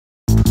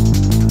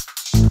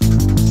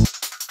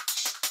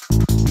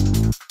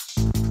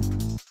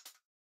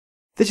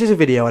This is a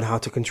video on how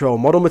to control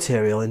model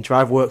material in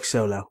DriveWorks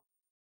Solo.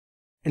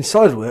 In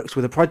SolidWorks,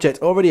 with a project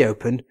already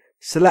open,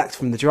 select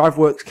from the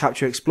DriveWorks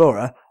Capture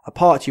Explorer a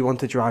part you want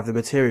to drive the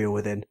material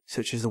within,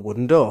 such as the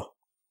wooden door.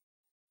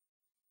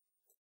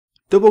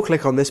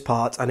 Double-click on this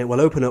part and it will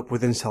open up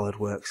within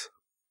SolidWorks.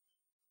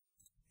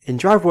 In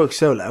DriveWorks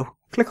Solo,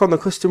 click on the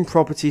Custom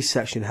Properties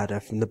section header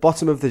from the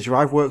bottom of the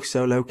DriveWorks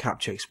Solo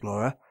Capture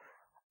Explorer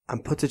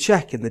and put a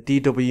check in the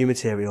DW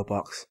material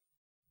box.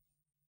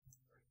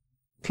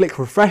 Click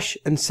Refresh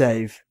and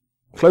Save.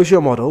 Close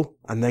your model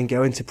and then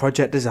go into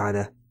Project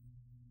Designer.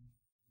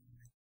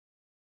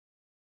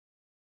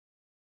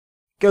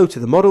 Go to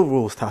the Model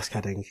Rules task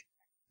heading.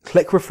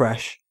 Click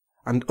Refresh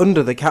and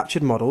under the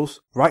captured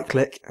models,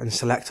 right-click and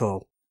select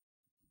all.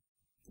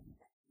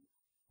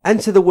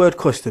 Enter the word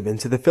Custom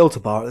into the filter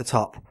bar at the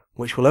top,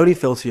 which will only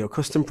filter your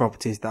custom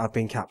properties that have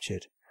been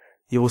captured.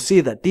 You will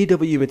see that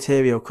DW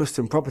Material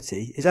Custom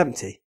Property is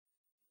empty.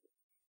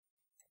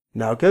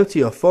 Now go to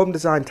your Form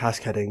Design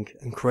task heading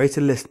and create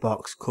a list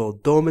box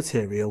called Door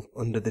Material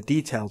under the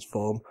Details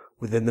form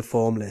within the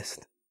form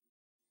list.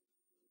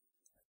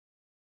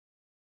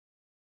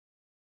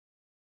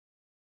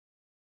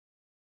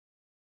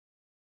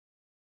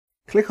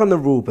 Click on the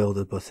Rule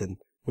Builder button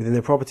within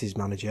the Properties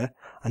Manager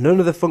and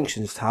under the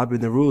Functions tab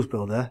in the Rules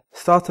Builder,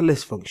 start a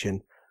list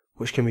function,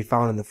 which can be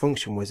found in the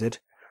Function Wizard,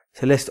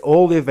 to list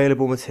all the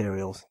available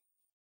materials.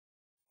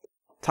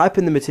 Type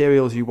in the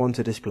materials you want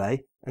to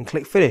display and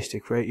click Finish to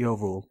create your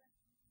rule.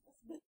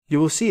 You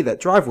will see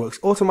that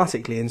DriveWorks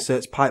automatically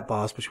inserts pipe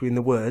bars between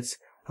the words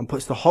and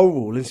puts the whole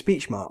rule in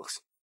speech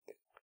marks.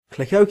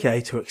 Click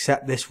OK to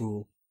accept this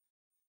rule.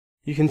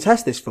 You can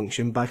test this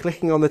function by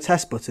clicking on the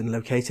Test button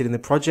located in the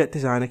Project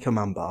Designer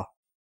command bar.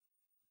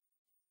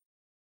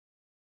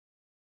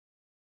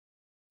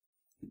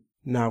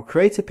 Now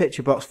create a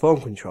picture box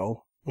form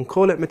control and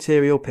call it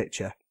Material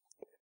Picture.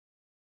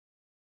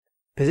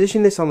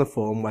 Position this on the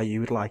form where you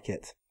would like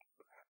it.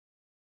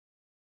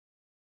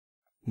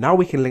 Now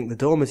we can link the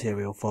door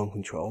material form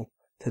control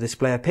to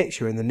display a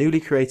picture in the newly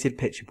created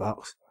picture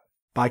box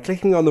by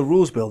clicking on the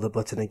Rules Builder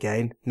button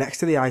again next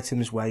to the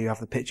items where you have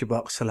the picture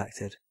box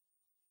selected.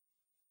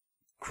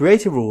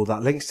 Create a rule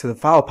that links to the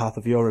file path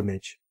of your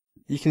image.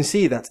 You can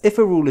see that if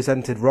a rule is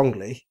entered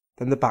wrongly,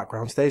 then the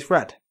background stays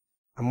red,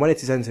 and when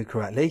it is entered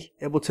correctly,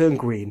 it will turn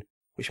green,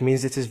 which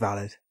means it is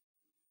valid.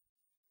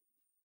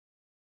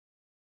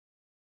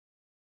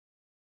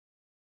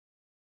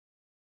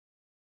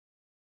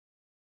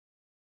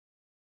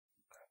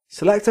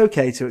 Select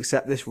OK to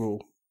accept this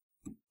rule.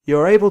 You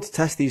are able to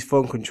test these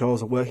form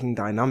controls are working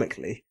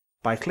dynamically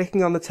by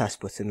clicking on the Test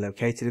button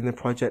located in the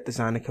Project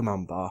Designer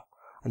command bar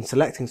and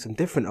selecting some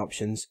different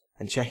options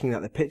and checking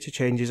that the picture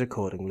changes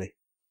accordingly.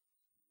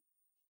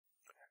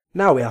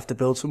 Now we have to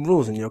build some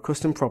rules in your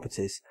custom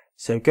properties,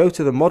 so go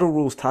to the Model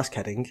Rules task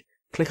heading,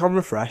 click on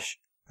Refresh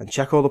and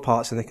check all the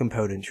parts in the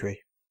component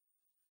tree.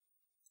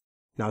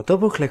 Now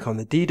double click on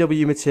the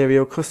DW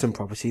Material Custom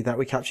Property that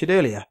we captured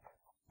earlier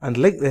and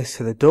link this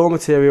to the Door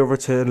Material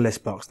Return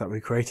list box that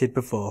we created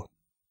before.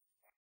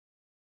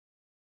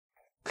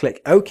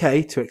 Click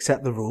OK to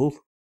accept the rule.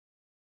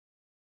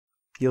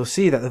 You'll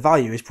see that the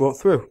value is brought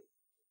through.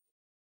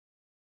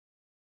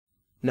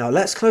 Now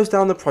let's close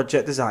down the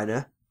Project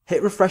Designer,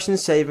 hit Refresh and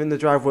Save in the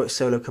DriveWorks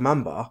Solo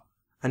command bar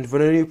and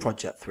run a new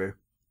project through.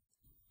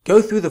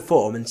 Go through the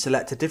form and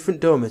select a different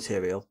door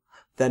material,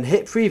 then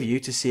hit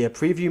Preview to see a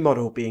preview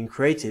model being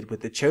created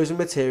with the chosen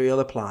material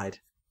applied.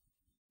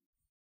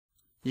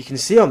 You can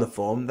see on the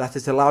form that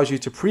it allows you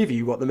to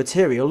preview what the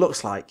material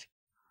looks like.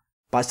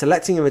 By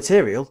selecting a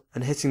material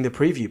and hitting the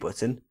Preview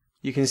button,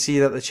 you can see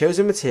that the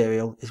chosen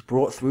material is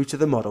brought through to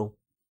the model.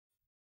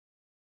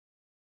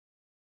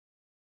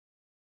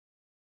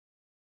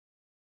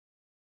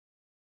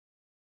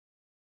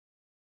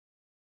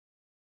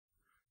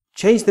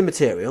 Change the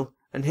material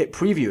and hit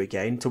Preview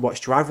again to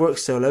watch DriveWorks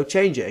Solo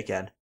change it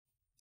again.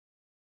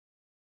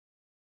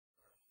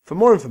 For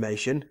more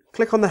information,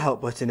 click on the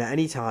Help button at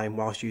any time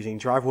whilst using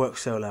DriveWorks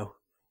Solo,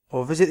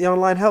 or visit the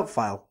online help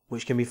file,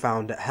 which can be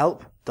found at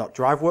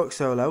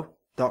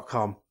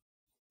help.driveworkssolo.com.